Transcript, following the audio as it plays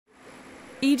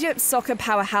Egypt's soccer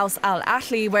powerhouse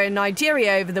Al-Ahly were in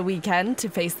Nigeria over the weekend to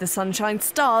face the Sunchine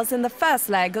Stars in the first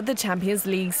leg of the Champions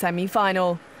League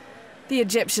semi-final. The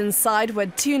Egyptian side were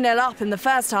 2-0 up in the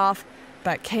first half,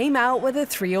 but came out with a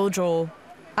 3-3 draw.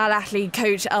 Al-Ahly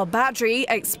coach Al-Badry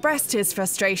expressed his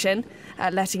frustration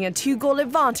at letting a two-goal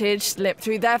advantage slip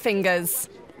through their fingers.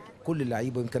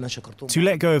 To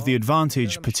let go of the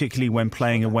advantage, particularly when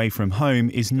playing away from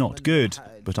home, is not good,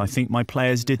 but I think my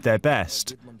players did their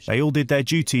best. They all did their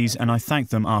duties and I thanked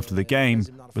them after the game,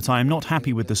 but I am not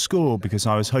happy with the score because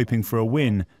I was hoping for a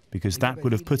win, because that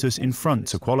would have put us in front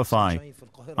to qualify.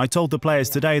 I told the players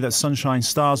today that Sunchine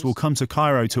Stars will come to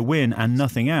Cairo to win and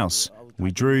nothing else. We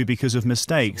drew because of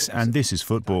mistakes, and this is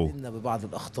football.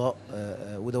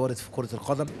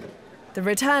 The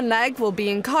return leg will be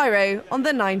in Cairo on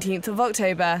the 19th of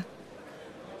October.